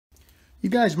You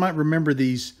guys might remember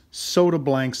these soda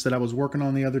blanks that I was working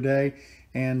on the other day,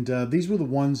 and these were the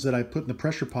ones that I put in the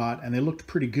pressure pot, and they looked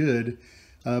pretty good,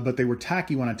 but they were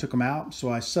tacky when I took them out, so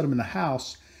I set them in the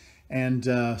house, and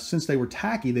since they were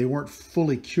tacky, they weren't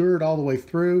fully cured all the way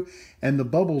through, and the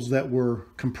bubbles that were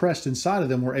compressed inside of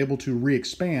them were able to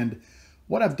re-expand.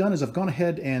 What I've done is I've gone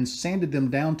ahead and sanded them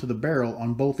down to the barrel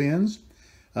on both ends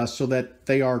so that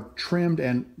they are trimmed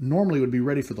and normally would be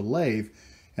ready for the lathe.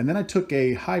 And then I took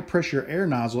a high pressure air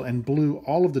nozzle and blew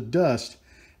all of the dust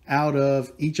out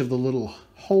of each of the little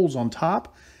holes on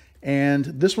top. And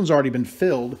this one's already been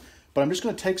filled, but I'm just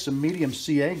going to take some medium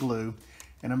CA glue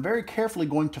and I'm very carefully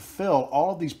going to fill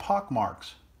all of these pock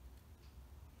marks.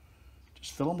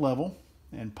 Just fill them level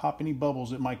and pop any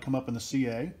bubbles that might come up in the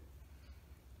CA,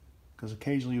 because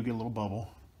occasionally you'll get a little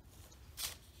bubble.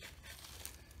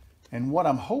 And what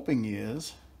I'm hoping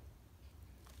is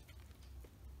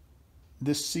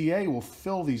this CA will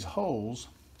fill these holes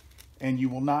and you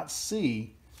will not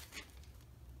see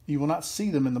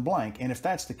them in the blank. And if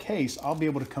that's the case, I'll be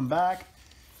able to come back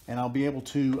and I'll be able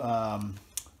to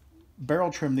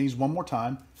barrel trim these one more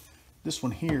time. This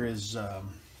one here is, let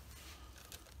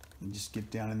me just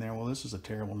get down in there. Well, this is a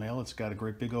terrible nail. It's got a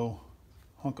great big old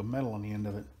hunk of metal on the end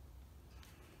of it.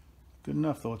 Good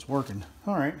enough though, it's working.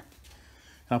 All right, and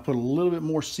I'll put a little bit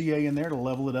more CA in there to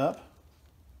level it up.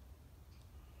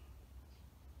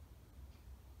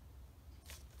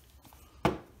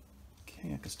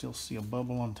 Okay, I can still see a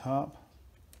bubble on top.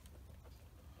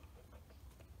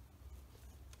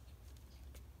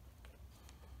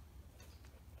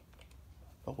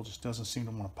 Bubble just doesn't seem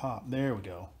to want to pop. There we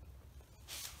go.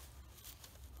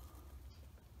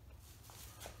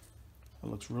 That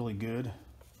looks really good.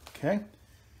 Okay,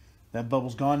 that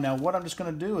bubble's gone. Now what I'm just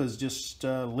going to do is just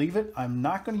leave it. I'm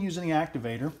not going to use any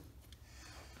activator.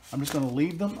 I'm just going to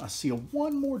leave them. I see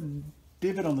one more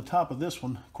divot on the top of this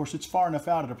one. Of course, it's far enough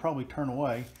out it'll probably turn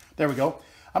away. There we go.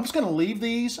 I'm just going to leave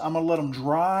these. I'm going to let them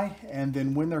dry, and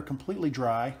then when they're completely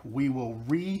dry, we will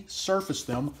resurface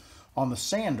them on the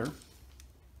sander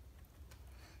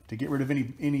to get rid of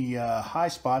any high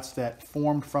spots that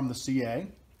formed from the CA.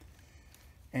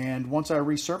 And once I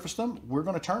resurface them, we're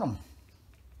going to turn them.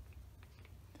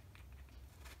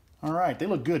 All right, they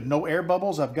look good. No air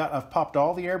bubbles. I've popped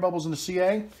all the air bubbles in the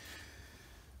CA.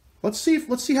 Let's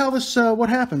see how this what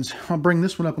happens. I'll bring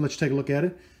this one up and let you take a look at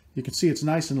it. You can see it's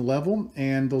nice and level,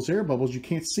 and those air bubbles, you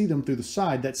can't see them through the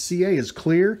side. That CA is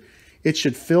clear. It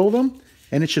should fill them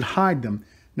and it should hide them.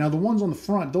 Now the ones on the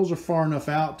front, those are far enough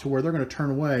out to where they're going to turn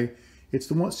away. It's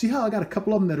the one. See how I got a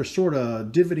couple of them that are sort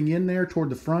of divoting in there toward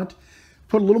the front?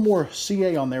 Put a little more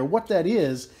CA on there. What that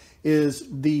is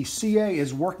the CA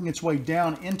is working its way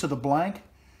down into the blank,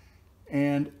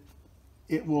 and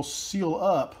it will seal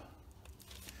up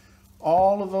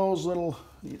all those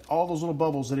little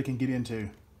bubbles that it can get into.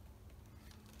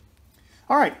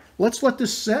 All right, let's let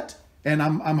this set, and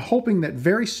I'm hoping that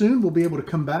very soon we'll be able to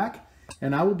come back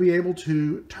and I will be able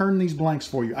to turn these blanks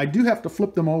for you. I do have to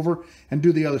flip them over and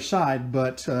do the other side,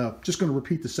 but just going to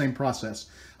repeat the same process.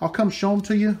 I'll come show them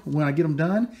to you when I get them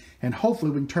done, and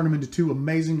hopefully we can turn them into two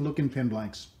amazing looking pen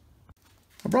blanks.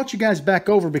 I brought you guys back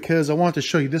over because I wanted to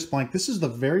show you this blank. This is the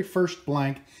very first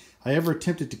blank I ever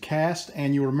attempted to cast,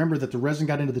 and you'll remember that the resin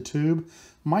got into the tube.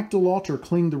 Mike DeWalter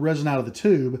cleaned the resin out of the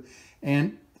tube,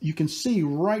 and you can see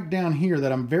right down here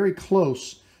that I'm very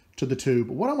close to the tube.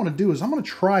 What I want to do is I'm going to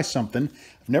try something.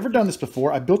 I've never done this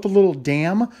before. I built a little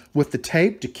dam with the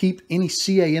tape to keep any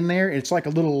CA in there. It's like a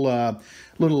little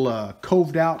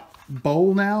coved out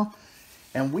bowl now,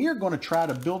 and we are going to try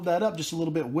to build that up just a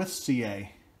little bit with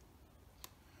CA.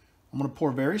 I'm going to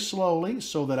pour very slowly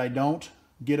so that I don't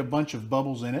get a bunch of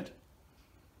bubbles in it.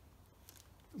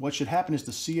 What should happen is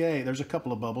the CA, there's a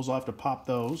couple of bubbles, I'll have to pop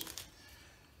those.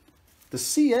 The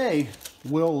CA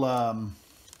will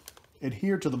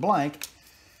adhere to the blank.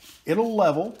 It'll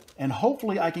level, and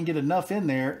hopefully I can get enough in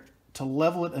there to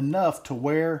level it enough to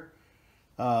where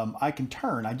I can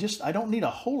turn. I don't need a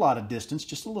whole lot of distance,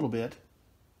 just a little bit.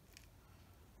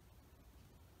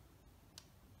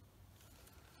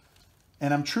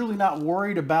 And I'm truly not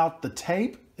worried about the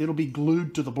tape. It'll be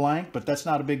glued to the blank, but that's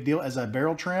not a big deal. As I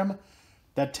barrel trim,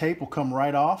 that tape will come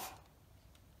right off.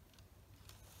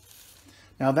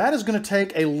 Now that is going to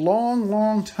take a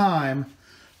long time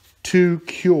to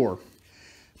cure,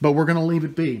 but we're going to leave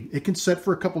it be. It can set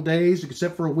for a couple days. It can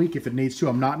set for a week if it needs to.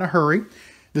 I'm not in a hurry.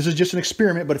 This is just an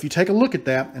experiment, but if you take a look at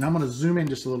that, and I'm going to zoom in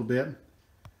just a little bit.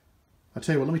 I'll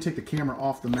tell you what, let me take the camera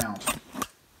off the mount.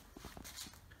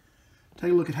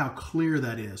 Take a look at how clear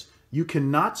that is. You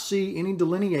cannot see any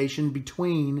delineation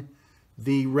between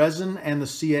the resin and the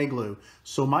CA glue.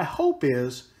 So my hope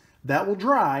is That will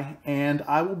dry, and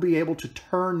I will be able to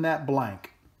turn that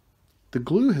blank. The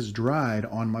glue has dried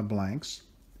on my blanks,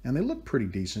 and they look pretty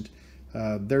decent.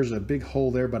 There's a big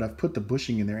hole there, but I've put the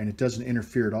bushing in there, and it doesn't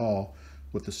interfere at all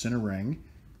with the center ring.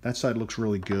 That side looks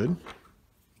really good.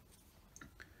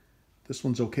 This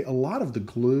one's okay. A lot of the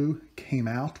glue came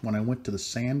out when I went to the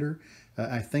sander.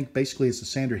 I think basically as the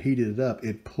sander heated it up,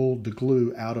 it pulled the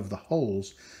glue out of the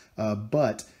holes.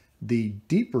 But the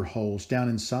deeper holes down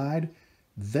inside,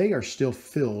 they are still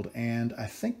filled, and I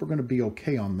think we're going to be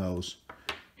okay on those.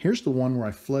 Here's the one where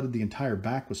I flooded the entire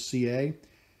back with CA.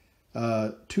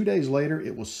 2 days later,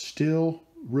 it was still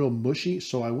real mushy,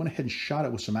 so I went ahead and shot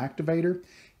it with some activator,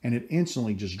 and it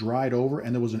instantly just dried over,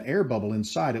 and there was an air bubble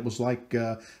inside. It was like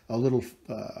a little,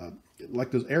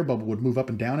 like the air bubble would move up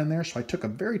and down in there. So I took a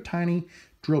very tiny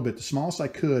drill bit, the smallest I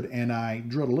could, and I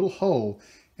drilled a little hole,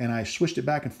 and I swished it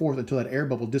back and forth until that air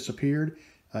bubble disappeared.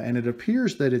 And it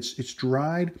appears that it's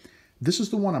dried. This is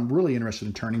the one I'm really interested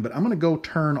in turning, but I'm going to go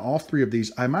turn all 3 of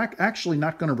these. I'm actually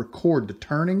not going to record the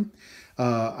turning.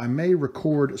 I may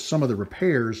record some of the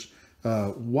repairs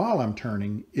while I'm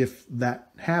turning if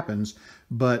that happens,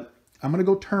 but I'm going to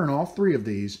go turn all 3 of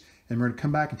these, and we're going to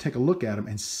come back and take a look at them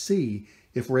and see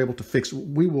if we're able to fix.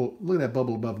 We will look at that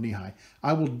bubble above knee high.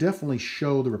 I will definitely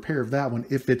show the repair of that one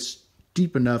if it's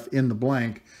deep enough in the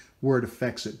blank where it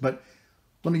affects it. But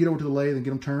let me get over to the lathe and get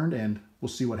them turned, and we'll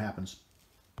see what happens.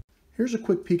 Here's a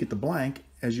quick peek at the blank.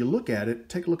 As you look at it,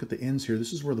 take a look at the ends here.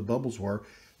 This is where the bubbles were.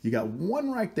 You got one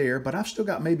right there, but I've still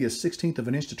got maybe a 1/16 of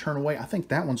an inch to turn away. I think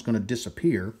that one's going to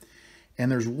disappear.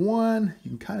 And there's one, you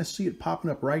can kind of see it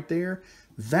popping up right there.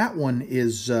 That one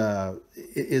is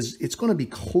it's going to be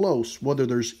close whether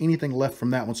there's anything left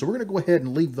from that one. So we're going to go ahead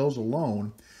and leave those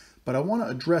alone. But I want to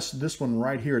address this one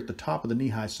right here at the top of the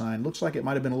knee-high sign. Looks like it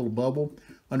might have been a little bubble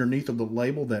underneath of the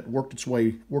label that worked its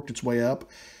way up.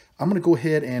 I'm going to go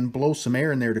ahead and blow some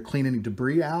air in there to clean any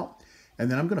debris out.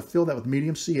 And then I'm going to fill that with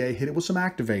medium CA, hit it with some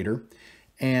activator,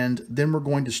 and then we're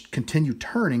going to continue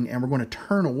turning, and we're going to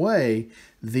turn away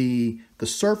the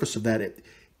surface of that. It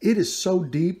is so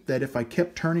deep that if I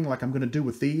kept turning like I'm going to do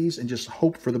with these and just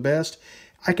hope for the best,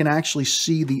 I can actually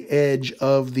see the edge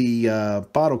of the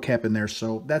bottle cap in there.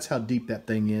 So that's how deep that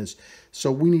thing is.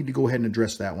 So we need to go ahead and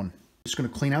address that one. Just going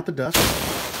to clean out the dust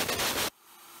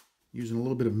using a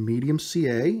little bit of medium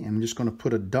CA, and I'm just going to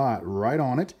put a dot right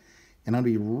on it. And I'll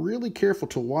be really careful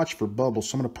to watch for bubbles.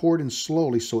 So I'm going to pour it in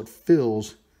slowly so it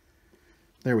fills.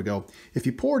 There we go. If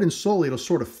you pour it in slowly, it'll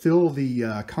sort of fill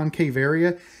the concave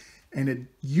area, and it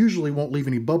usually won't leave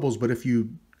any bubbles. But if you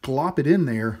glop it in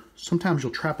there, sometimes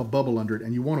you'll trap a bubble under it,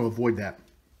 and you want to avoid that.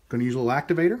 Going to use a little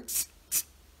activator.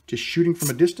 Just shooting from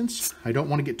a distance. I don't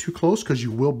want to get too close because you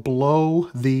will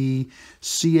blow the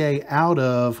CA out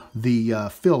of the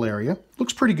fill area.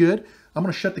 Looks pretty good. I'm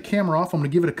going to shut the camera off. I'm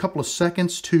going to give it a couple of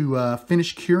seconds to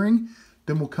finish curing.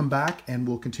 Then we'll come back and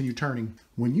we'll continue turning.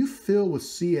 When you fill with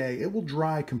CA, it will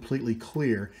dry completely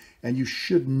clear, and you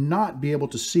should not be able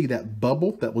to see that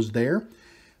bubble that was there.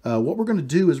 What we're going to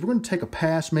do is we're going to take a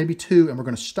pass, maybe 2, and we're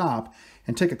going to stop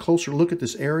and take a closer look at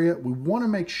this area. We want to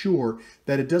make sure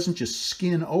that it doesn't just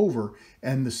skin over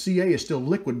and the CA is still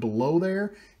liquid below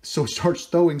there, so it starts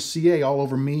throwing CA all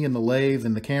over me and the lathe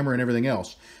and the camera and everything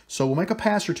else. So we'll make a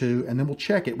pass or 2, and then we'll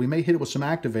check it. We may hit it with some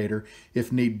activator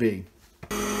if need be.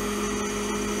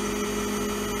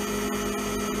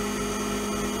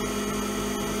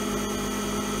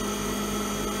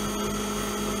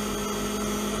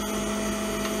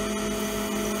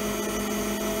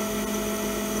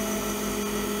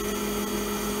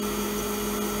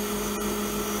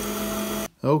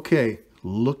 Okay,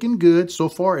 looking good. So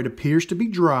far, it appears to be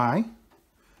dry.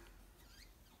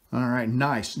 All right,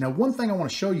 nice. Now, one thing I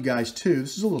want to show you guys, too,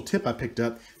 this is a little tip I picked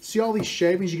up. See all these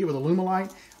shavings you get with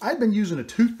Alumilite? I've been using a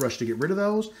toothbrush to get rid of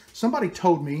those. Somebody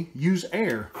told me use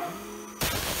air.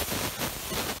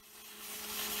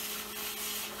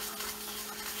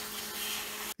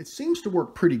 It seems to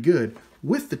work pretty good.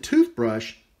 With the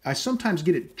toothbrush, I sometimes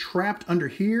get it trapped under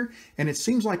here, and it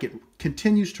seems like it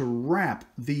continues to wrap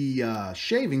the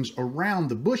shavings around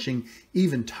the bushing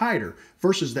even tighter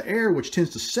versus the air, which tends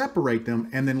to separate them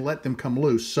and then let them come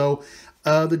loose. So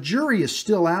the jury is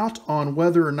still out on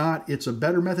whether or not it's a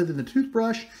better method than the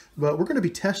toothbrush, but we're going to be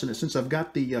testing it since I've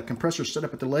got the compressor set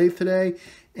up at the lathe today,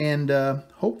 and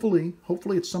hopefully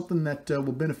it's something that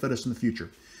will benefit us in the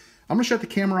future. I'm going to shut the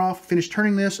camera off, finish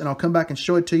turning this, and I'll come back and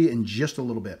show it to you in just a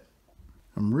little bit.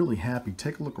 I'm really happy.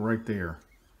 Take a look right there.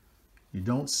 You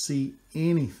don't see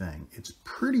anything. It's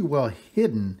pretty well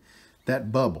hidden,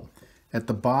 that bubble. At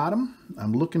the bottom,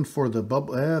 I'm looking for the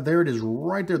bubble. There it is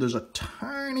right there. There's a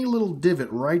tiny little divot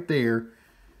right there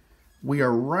we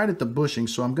are right at the bushing,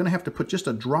 so I'm going to have to put just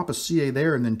a drop of CA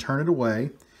there and then turn it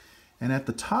away. And at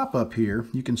the top up here,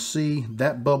 you can see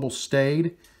that bubble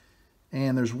stayed,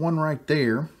 and there's one right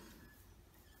there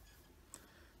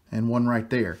and one right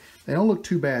there. They don't look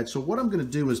too bad. So what I'm going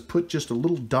to do is put just a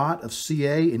little dot of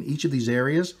CA in each of these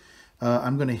areas.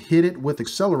 I'm going to hit it with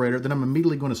accelerator, then I'm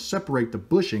immediately going to separate the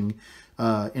bushing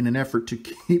in an effort to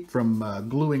keep from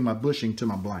gluing my bushing to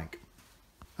my blank.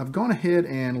 I've gone ahead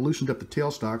and loosened up the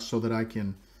tailstock so that I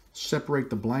can separate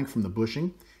the blank from the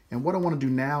bushing. And what I want to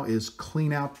do now is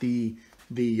clean out the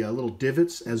little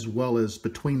divots as well as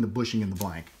between the bushing and the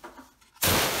blank.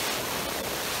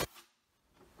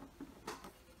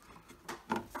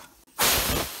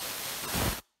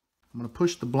 I'm going to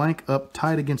push the blank up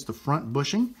tight against the front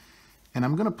bushing, and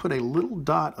I'm going to put a little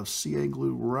dot of CA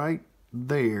glue right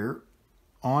there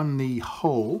on the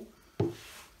hole,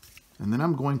 and then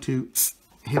I'm going to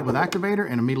hit it with activator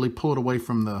and immediately pull it away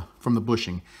from the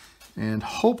bushing. And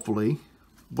hopefully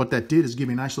what that did is give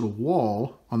me a nice little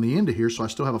wall on the end of here, so I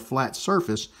still have a flat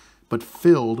surface but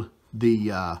filled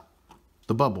the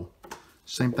bubble.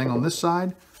 Same thing on this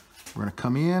side. We're going to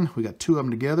come in, we got two of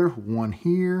them together, one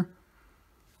here,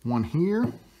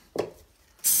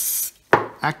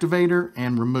 activator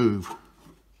and remove.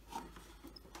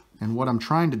 And what I'm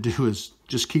trying to do is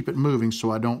just keep it moving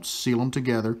so I don't seal them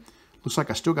together. Looks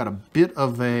like I still got a bit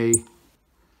of a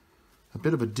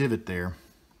divot there.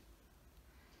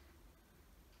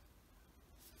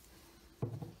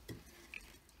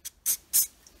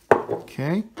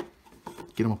 Okay,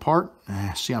 get them apart.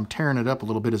 See, I'm tearing it up a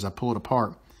little bit as I pull it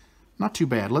apart. Not too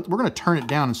bad. We're going to turn it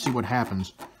down and see what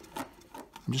happens.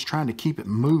 I'm just trying to keep it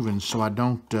moving so I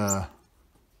don't,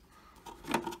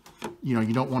 you know,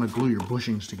 you don't want to glue your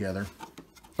bushings together,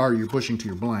 or your bushing to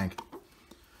your blank.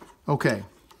 Okay,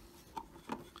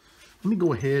 let me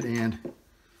go ahead and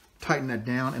tighten that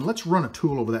down, and let's run a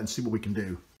tool over that and see what we can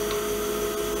do.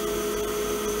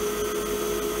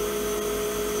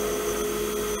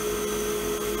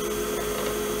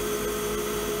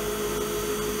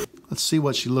 Let's see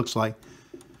what she looks like.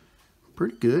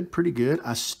 Pretty good, pretty good.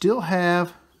 I still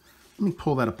have, let me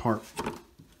pull that apart.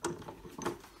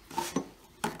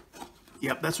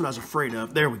 Yep, that's what I was afraid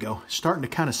of. There we go. Starting to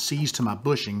kind of seize to my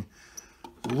bushing.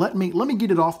 Let me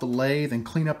get it off the lathe and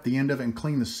clean up the end of it and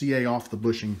clean the CA off the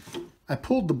bushing. I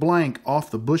pulled the blank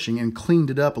off the bushing and cleaned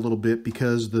it up a little bit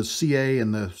because the CA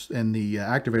and the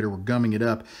activator were gumming it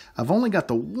up. I've only got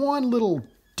the one little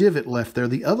divot left there.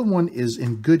 The other one is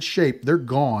in good shape. They're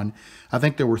gone. I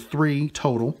think there were 3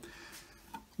 total.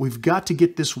 We've got to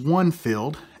get this one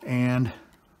filled, and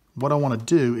what I want to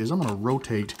do is I'm going to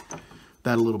rotate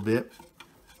that a little bit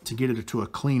to get it to a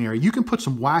clean area. You can put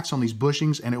some wax on these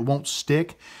bushings and it won't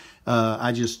stick.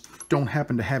 I just don't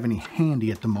happen to have any handy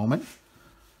at the moment.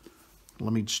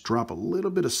 Let me just drop a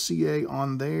little bit of CA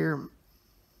on there.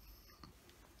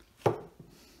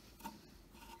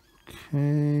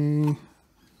 Okay.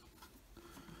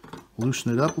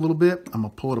 Loosen it up a little bit. I'm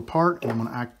going to pull it apart and I'm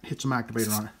going to hit some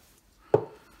activator on it.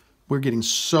 We're getting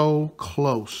so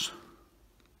close.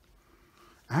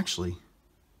 Actually,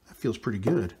 that feels pretty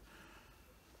good.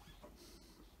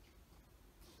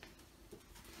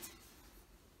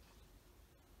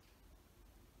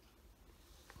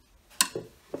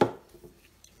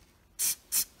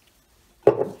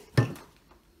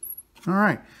 All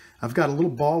right, I've got a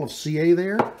little ball of CA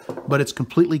there, but it's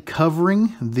completely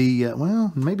covering the,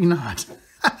 well, maybe not.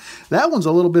 That one's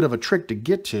a little bit of a trick to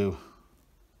get to.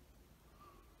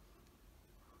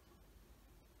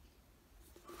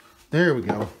 There we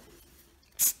go.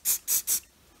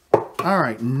 All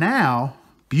right, now,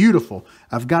 beautiful.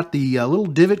 I've got the little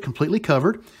divot completely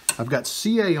covered. I've got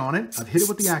CA on it. I've hit it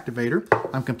with the activator.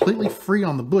 I'm completely free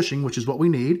on the bushing, which is what we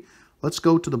need. Let's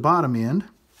go to the bottom end,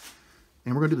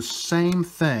 and we're going to do the same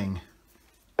thing.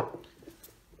 We're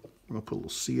going to put a little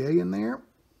CA in there.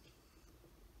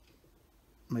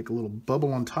 Make a little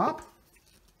bubble on top.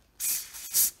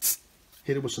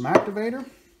 Hit it with some activator.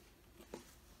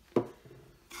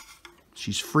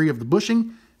 She's free of the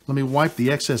bushing. Let me wipe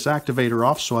the excess activator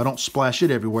off so I don't splash it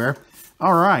everywhere.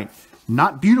 All right,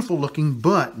 not beautiful looking,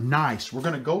 but nice. We're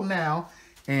gonna go now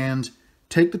and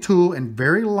take the tool and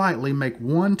very lightly make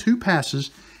 1-2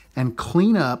 passes and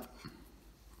clean up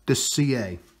this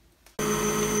CA.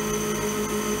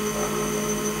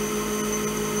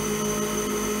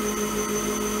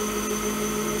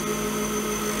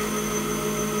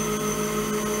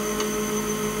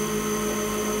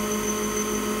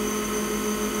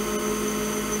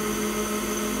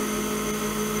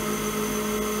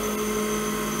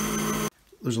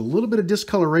 There's a little bit of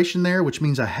discoloration there, which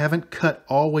means I haven't cut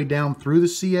all the way down through the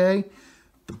CA,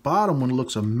 The bottom one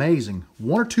looks amazing.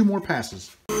 One or two more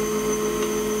passes.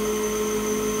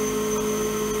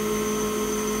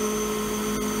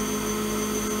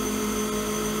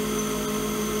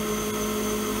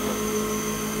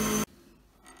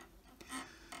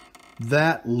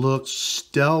 That looks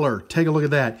stellar. Take a look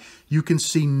at that. You can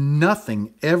see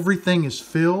nothing. Everything is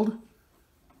filled.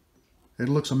 It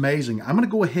looks amazing. I'm going to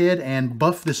go ahead and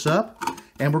buff this up,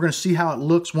 and we're going to see how it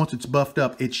looks once it's buffed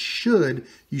up. You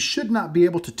should not be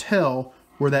able to tell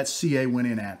where that CA went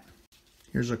in at.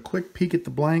 Here's a quick peek at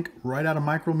the blank right out of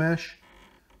micro mesh.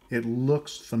 It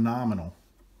looks phenomenal.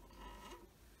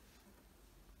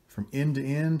 From end to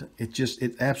end, it's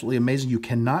absolutely amazing. You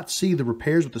cannot see the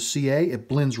repairs with the CA. It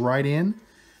blends right in.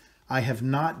 I have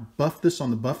not buffed this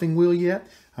on the buffing wheel yet.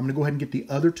 I'm going to go ahead and get the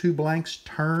other two blanks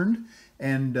turned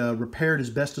and repaired as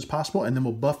best as possible, and then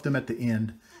we'll buff them at the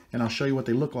end. And I'll show you what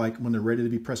they look like when they're ready to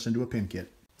be pressed into a pin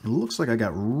kit. It looks like I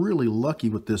got really lucky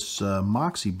with this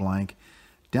Moxie blank.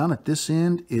 Down at this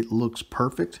end, it looks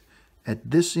perfect.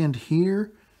 At this end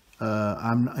here,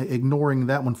 I'm ignoring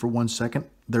that one for 1 second.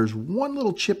 There's one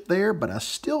little chip there, but I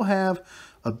still have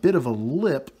a bit of a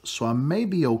lip, so I may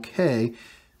be okay.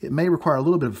 It may require a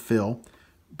little bit of fill,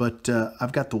 but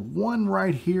I've got the one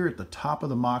right here at the top of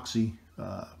the Moxie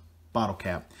bottle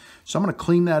cap. So I'm going to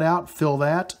clean that out, fill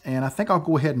that, and I think I'll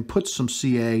go ahead and put some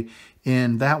CA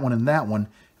in that one and that one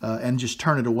and just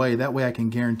turn it away. That way I can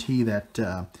guarantee that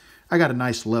I got a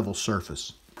nice level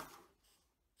surface.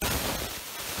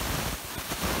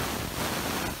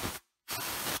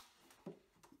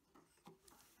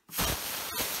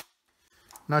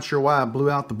 Not sure why I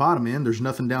blew out the bottom end. There's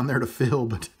nothing down there to fill,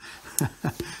 but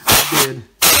I did.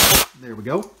 There we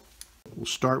go. We'll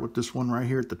start with this one right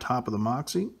here at the top of the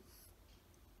Moxie.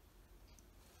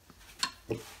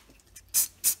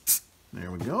 There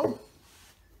we go.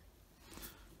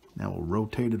 Now we'll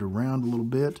rotate it around a little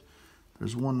bit.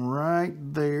 There's one right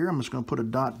there. I'm just going to put a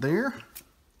dot there.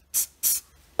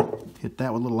 Hit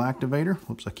that with a little activator.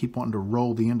 Whoops, I keep wanting to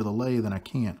roll the end of the lathe and I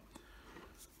can't.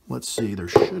 Let's see, there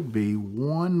should be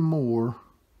one more.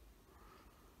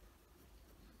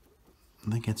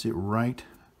 I think that's it right.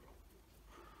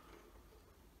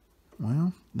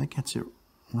 Well, I think that's it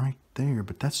right there,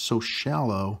 but that's so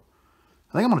shallow.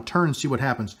 I think I'm going to turn and see what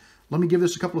happens. Let me give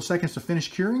this a couple of seconds to finish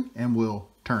curing, and we'll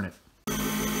turn it.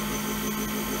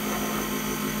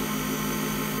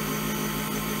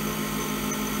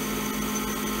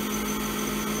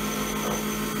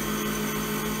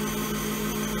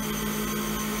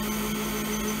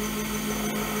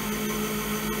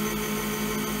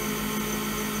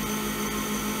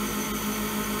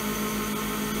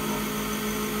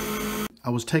 I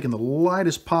was taking the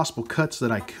lightest possible cuts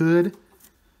that I could.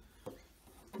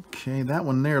 Okay, that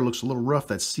one there looks a little rough.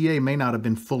 That CA may not have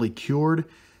been fully cured.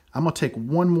 I'm going to take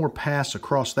one more pass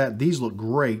across that. These look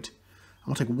great. I'm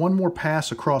going to take one more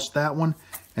pass across that one,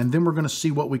 and then we're going to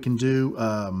see what we can do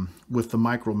with the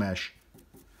micro mesh.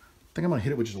 I think I'm going to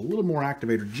hit it with just a little more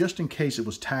activator just in case it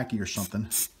was tacky or something.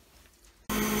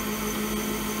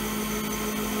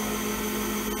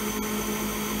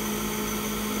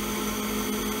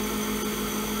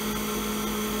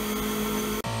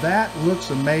 That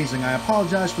looks amazing. I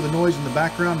apologize for the noise in the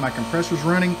background. My compressor's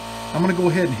running. I'm going to go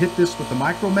ahead and hit this with the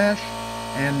micro mesh,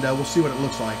 and we'll see what it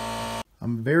looks like.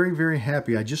 I'm very, very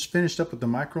happy. I just finished up with the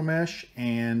micro mesh,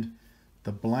 and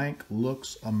the blank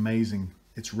looks amazing.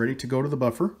 It's ready to go to the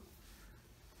buffer,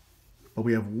 but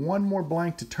we have one more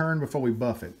blank to turn before we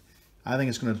buff it. I think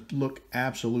it's going to look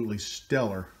absolutely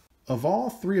stellar. Of all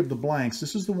three of the blanks,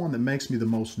 this is the one that makes me the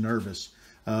most nervous.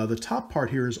 The top part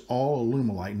here is all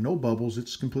Alumilite, no bubbles,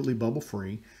 it's completely bubble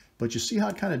free, but you see how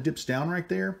it kind of dips down right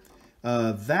there?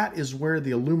 That is where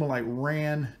the Alumilite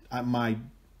ran. My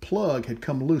plug had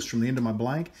come loose from the end of my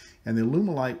blank, and the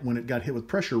Alumilite, when it got hit with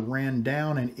pressure, ran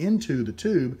down and into the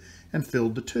tube and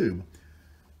filled the tube.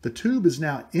 The tube is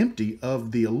now empty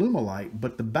of the Alumilite,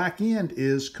 but the back end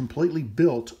is completely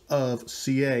built of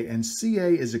CA, and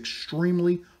CA is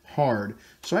extremely hard.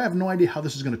 So I have no idea how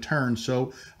this is going to turn.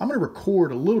 So I'm going to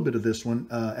record a little bit of this one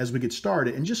as we get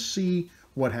started and just see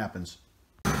what happens.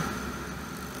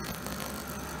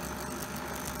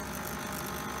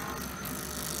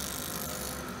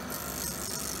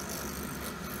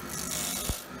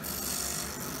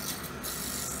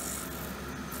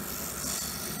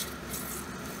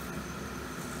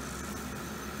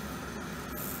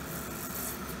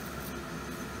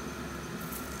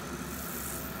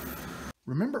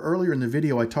 Remember earlier in the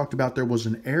video I talked about there was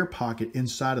an air pocket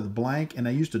inside of the blank, and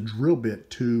I used a drill bit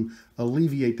to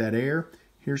alleviate that air.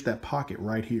 Here's that pocket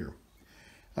right here.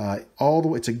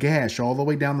 It's a gash all the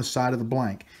way down the side of the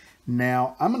blank.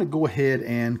 Now, I'm going to go ahead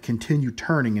and continue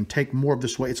turning and take more of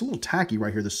this away. It's a little tacky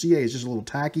right here. The CA is just a little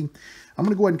tacky. I'm going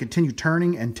to go ahead and continue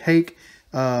turning and take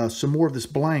some more of this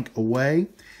blank away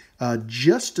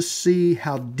just to see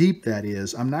how deep that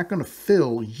is. I'm not going to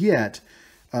fill yet,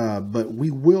 but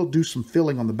we will do some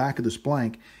filling on the back of this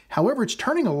blank. However, it's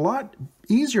turning a lot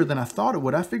easier than I thought it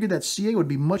would. I figured that CA would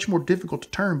be much more difficult to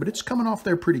turn, but it's coming off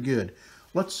there pretty good.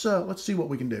 Let's see what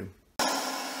we can do.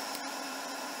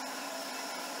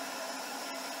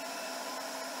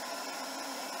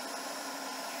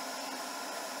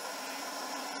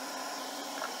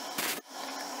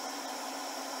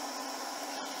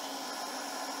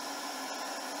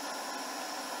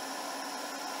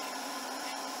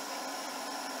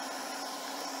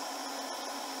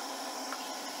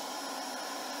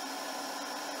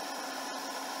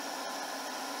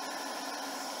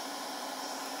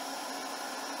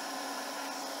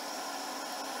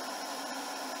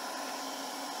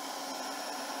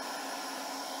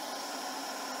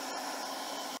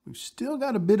 We've still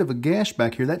got a bit of a gash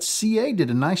back here. That CA did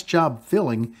a nice job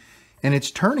filling, and it's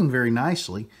turning very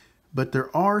nicely, but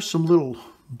there are some little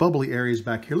bubbly areas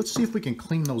back here. Let's see if we can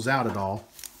clean those out at all.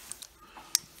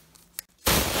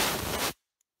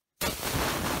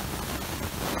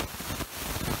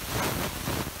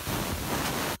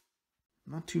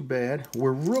 Not too bad.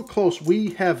 We're real close. We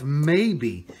have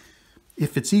maybe,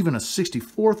 if it's even a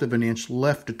 64th of an inch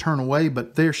left to turn away,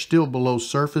 but they're still below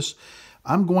surface.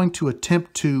 I'm going to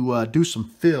attempt to do some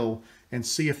fill and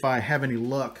see if I have any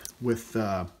luck with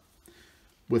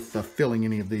filling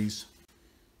any of these.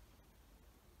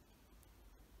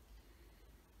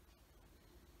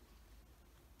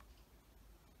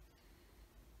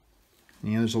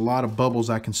 Yeah, there's a lot of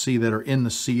bubbles I can see that are in the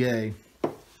CA.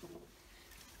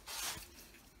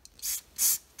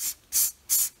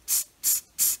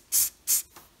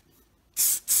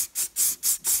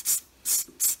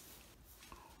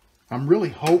 I'm really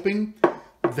hoping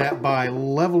that by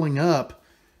leveling up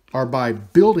or by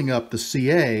building up the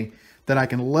CA that I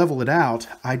can level it out.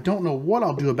 I don't know what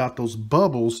I'll do about those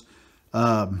bubbles.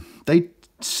 They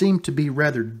seem to be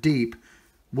rather deep.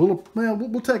 We'll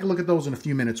take a look at those in a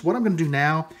few minutes. What I'm going to do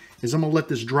now is I'm going to let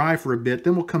this dry for a bit.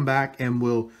 Then we'll come back and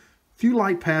a few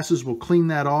light passes, we'll clean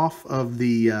that off of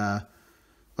the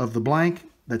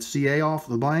blank, that CA off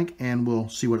the blank, and we'll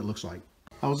see what it looks like.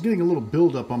 I was getting a little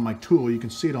buildup on my tool. You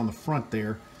can see it on the front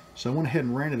there. So I went ahead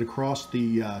and ran it across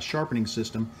the sharpening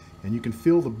system, and you can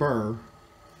feel the burr.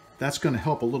 That's going to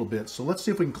help a little bit. So let's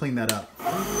see if we can clean that up.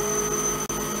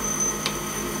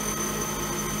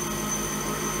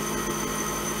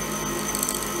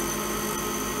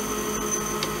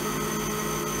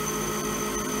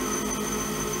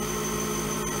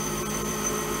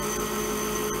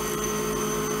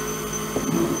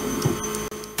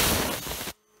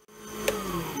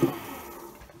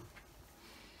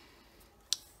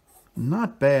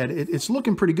 Not bad. It's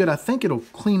looking pretty good. I think it'll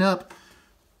clean up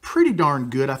pretty darn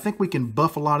good. I think we can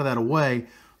buff a lot of that away.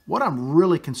 What I'm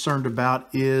really concerned about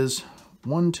is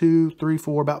 1, 2, 3,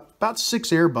 4, about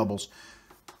 6 air bubbles.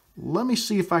 Let me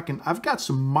see if I can, I've got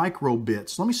some micro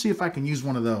bits. Let me see if I can use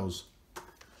one of those.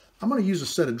 I'm going to use a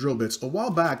set of drill bits. A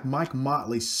while back, Mike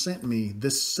Motley sent me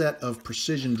this set of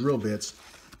precision drill bits,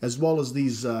 as well as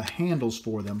these handles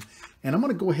for them. And I'm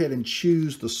going to go ahead and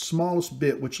choose the smallest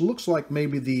bit, which looks like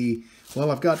maybe the,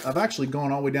 well, I've actually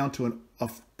gone all the way down to a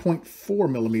 0.4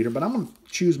 millimeter, but I'm going to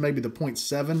choose maybe the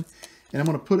 0.7, and I'm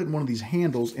going to put it in one of these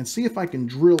handles and see if I can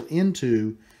drill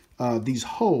into these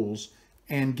holes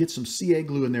and get some CA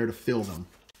glue in there to fill them.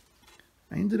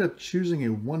 I ended up choosing a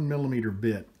 1 millimeter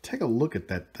bit. Take a look at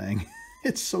that thing.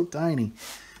 It's so tiny.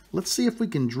 Let's see if we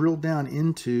can drill down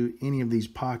into any of these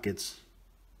pockets.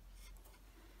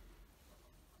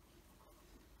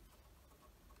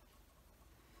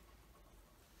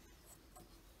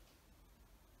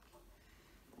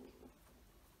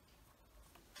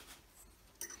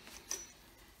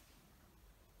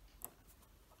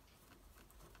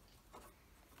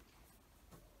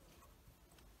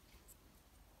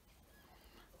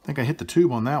 I think I hit the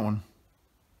tube on that one.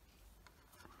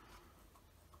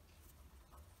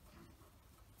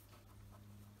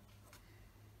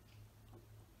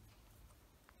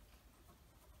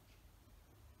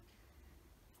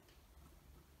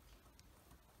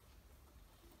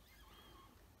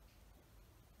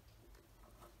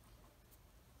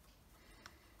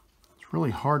 It's really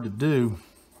hard to do.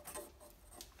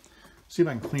 See if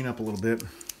I can clean up a little bit.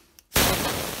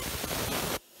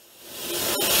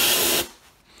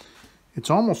 It's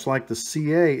almost like the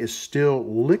CA is still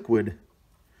liquid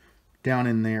down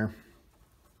in there.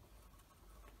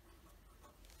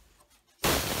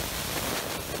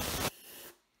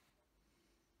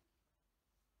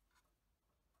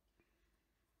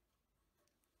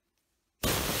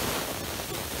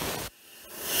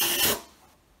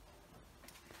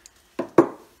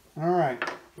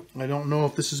 I don't know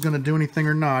if this is going to do anything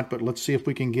or not, but let's see if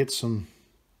we can get some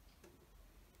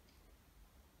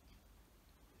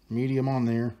medium on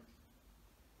there.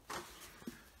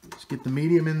 Let's get the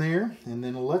medium in there, and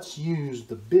then let's use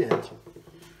the bit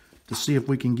to see if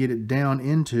we can get it down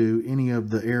into any of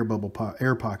the air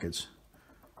pockets.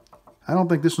 I don't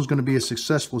think this one's going to be as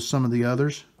successful as some of the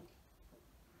others.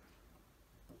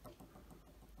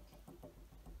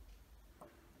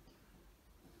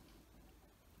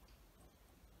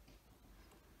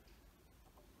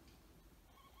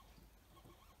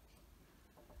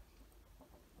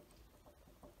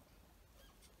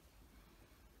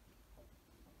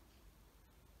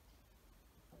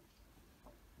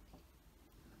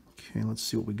 Okay, let's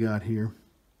see what we got here.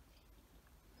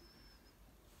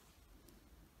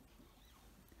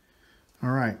 All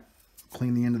right,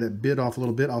 clean the end of that bit off a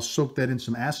little bit. I'll soak that in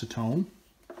some acetone.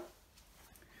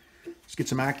 Let's get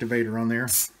some activator on there.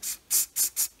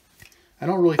 I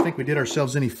don't really think we did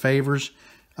ourselves any favors.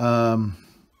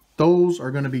 Those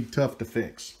are going to be tough to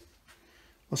fix.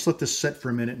 Let's let this set for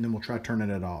a minute and then we'll try turning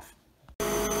it off.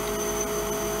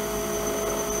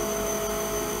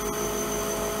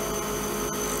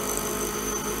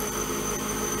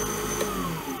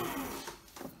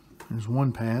 There's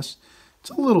one pass.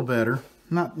 It's a little better,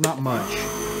 not much.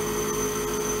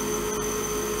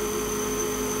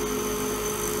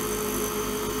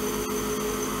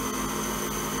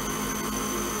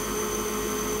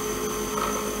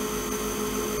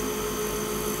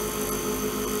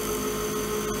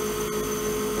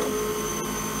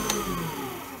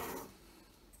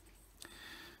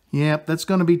 Yep, that's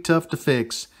going to be tough to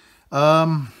fix.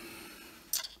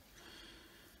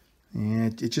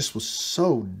 And it just was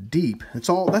so deep. That's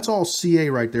all CA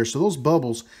right there. So those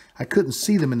bubbles, I couldn't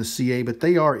see them in the CA, but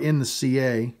they are in the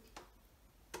CA.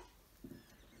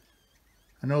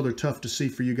 I know they're tough to see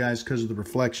for you guys because of the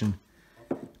reflection.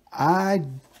 I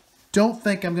don't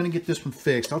think I'm going to get this one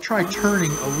fixed. I'll try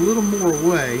turning a little more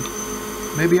away.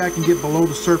 Maybe I can get below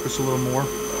the surface a little more.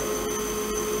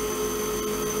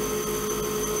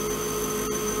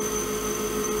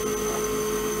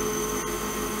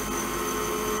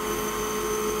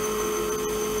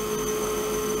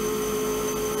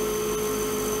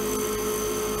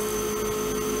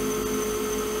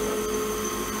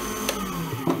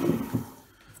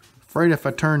 Afraid if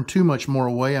I turn too much more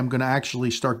away, I'm going to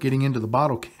actually start getting into the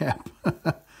bottle cap.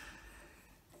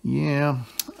 Yeah.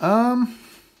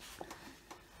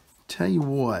 Tell you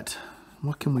what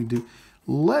can we do?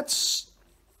 Let's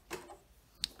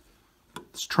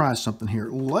try something here.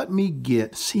 Let me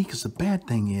see, because the bad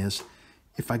thing is,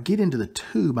 if I get into the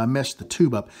tube, I mess the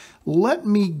tube up. Let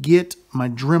me get my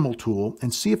Dremel tool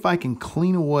and see if I can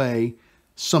clean away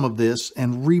some of this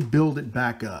and rebuild it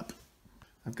back up.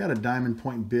 I've got a diamond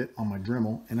point bit on my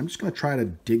Dremel, and I'm just going to try to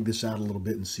dig this out a little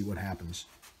bit and see what happens.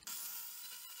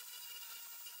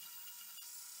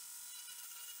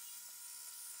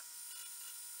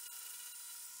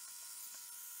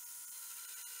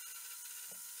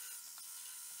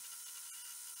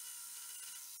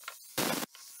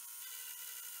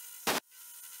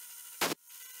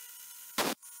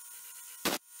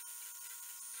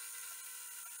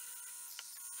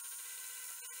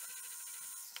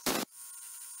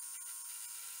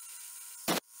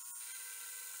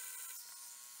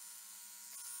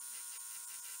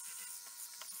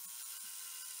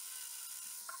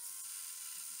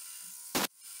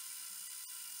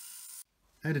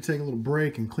 I had to take a little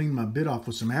break and clean my bit off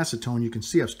with some acetone. You can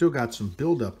see I've still got some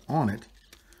buildup on it,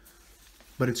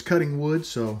 but it's cutting wood,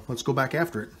 so let's go back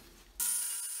after it.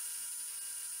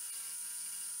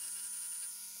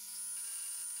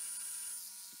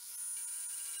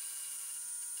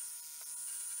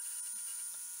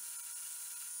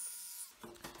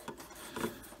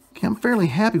 Okay, I'm fairly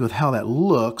happy with how that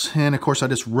looks, and of course I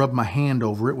just rubbed my hand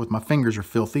over it with my fingers are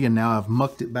filthy, and now I've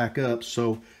mucked it back up.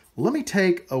 So let me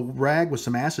take a rag with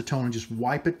some acetone and just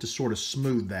wipe it to sort of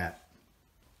smooth that.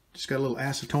 Just got a little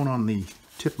acetone on the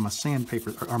tip of my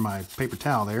sandpaper, or my paper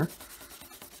towel there.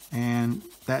 And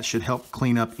that should help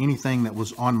clean up anything that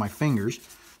was on my fingers.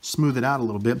 Smooth it out a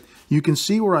little bit. You can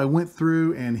see where I went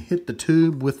through and hit the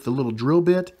tube with the little drill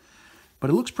bit. But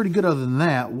it looks pretty good other than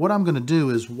that. What I'm going to do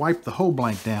is wipe the whole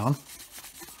blank down.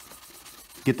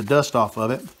 Get the dust off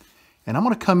of it. And I'm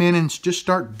going to come in and just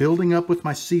start building up with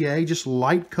my CA, just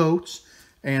light coats,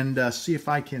 and see if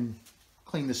I can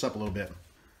clean this up a little bit.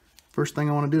 First thing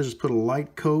I want to do is just put a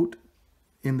light coat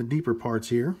in the deeper parts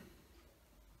here.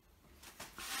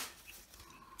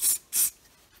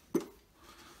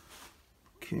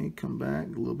 Okay, come back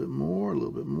a little bit more, a little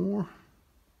bit more.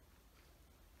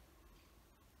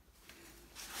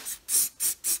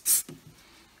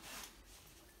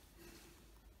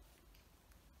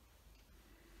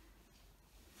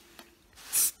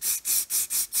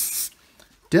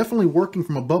 definitely working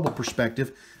from a bubble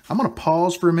perspective. I'm going to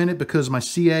pause for a minute because my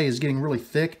CA is getting really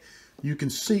thick. You can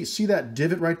see that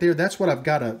divot right there. That's what I've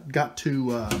got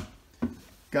to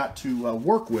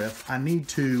work with. I need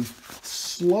to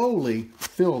slowly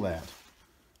fill that.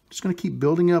 Just going to keep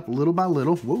building up little by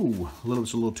little. Whoa,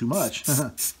 it's a little too much.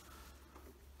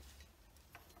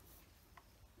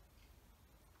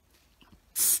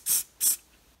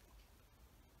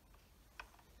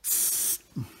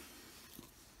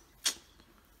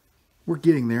 We're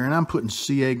getting there, and I'm putting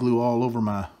CA glue all over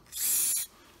my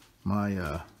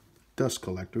dust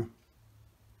collector.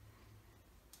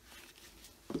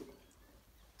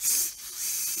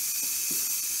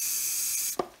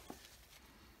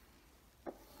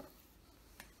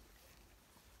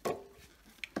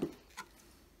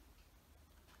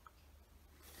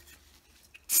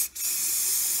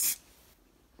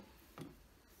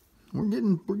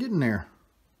 We're getting there.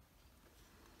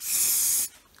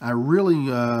 I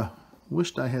really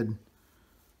wished I had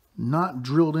not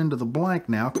drilled into the blank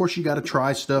now. Of course, you got to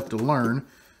try stuff to learn,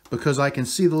 because I can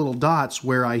see the little dots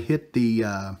where I hit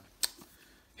the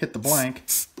blank.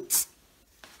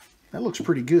 That looks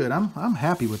pretty good. I'm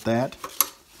happy with that.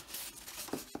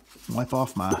 Wipe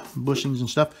off my bushings and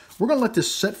stuff. We're gonna let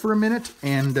this set for a minute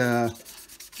and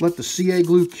let the CA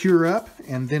glue cure up,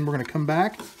 and then we're gonna come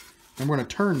back and we're gonna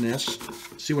turn this,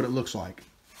 see what it looks like.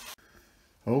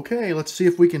 Okay, let's see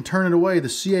if we can turn it away. The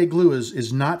CA glue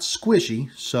is not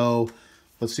squishy, so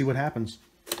let's see what happens.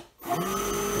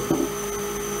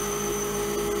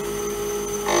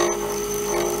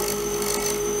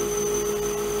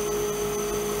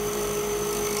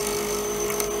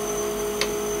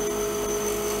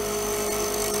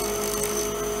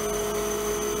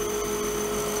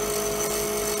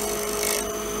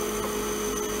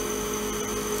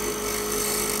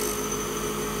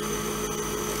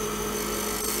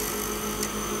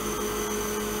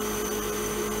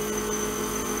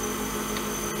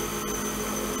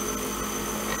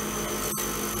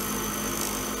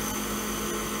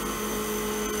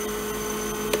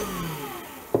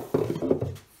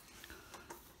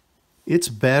 It's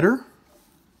better.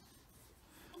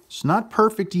 It's not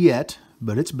perfect yet,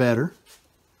 but it's better.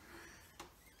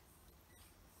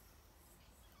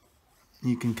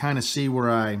 You can kind of see where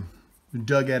I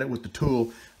dug at it with the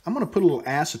tool. I'm going to put a little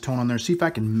acetone on there, see if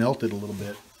I can melt it a little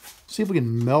bit. See if we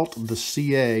can melt the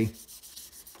CA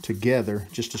together,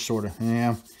 just to sort of,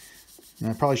 yeah. And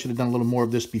I probably should have done a little more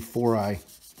of this before I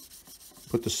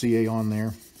put the CA on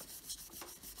there.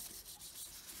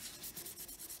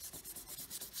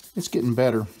 It's getting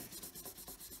better.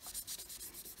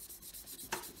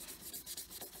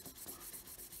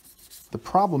 The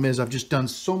problem is I've just done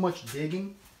so much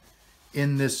digging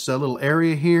in this little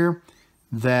area here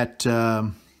that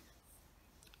I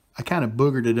kind of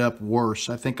boogered it up worse.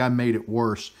 I think I made it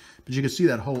worse. But you can see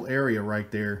that whole area right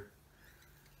there.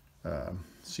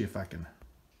 See if I can...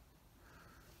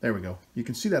 There we go. You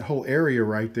can see that whole area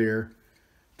right there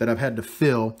that I've had to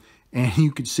fill. And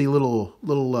you can see little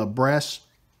brass...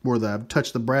 where I've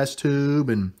touched the brass tube,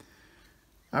 and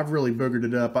I've really boogered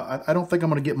it up. I don't think I'm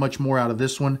going to get much more out of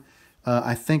this one.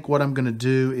 I think what I'm going to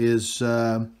do is,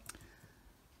 I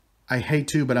hate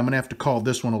to, but I'm going to have to call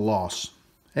this one a loss.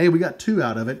 Hey, we got 2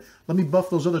 out of it. Let me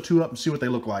buff those other 2 up and see what they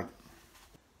look like.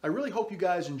 I really hope you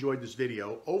guys enjoyed this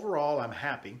video. Overall, I'm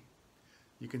happy.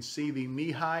 You can see the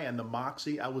knee-high and the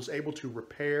Moxie. I was able to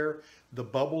repair the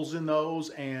bubbles in those,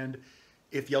 and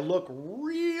if you look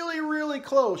really, really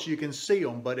close, you can see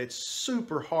them, but it's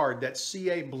super hard. That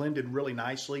CA blended really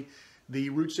nicely. The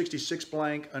Route 66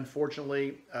 blank,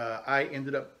 unfortunately, I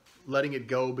ended up letting it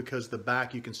go because the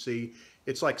back, you can see,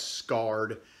 it's like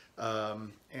scarred.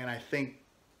 And I think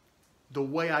the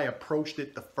way I approached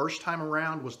it the first time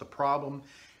around was the problem.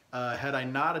 Had I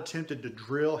not attempted to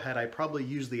drill, had I probably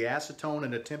used the acetone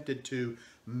and attempted to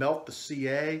melt the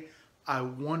CA, I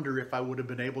wonder if I would have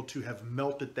been able to have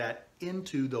melted that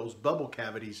into those bubble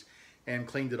cavities and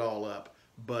cleaned it all up.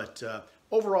 But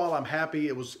overall, I'm happy.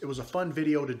 It was a fun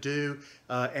video to do.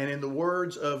 And in the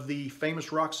words of the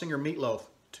famous rock singer Meatloaf,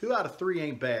 2 out of 3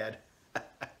 ain't bad.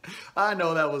 I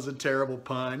know that was a terrible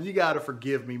pun. You got to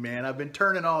forgive me, man. I've been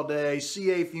turning all day,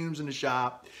 CA fumes in the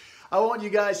shop. I want you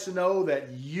guys to know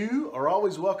that you are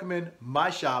always welcome in my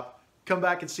shop. Come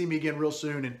back and see me again real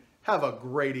soon, and have a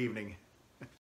great evening.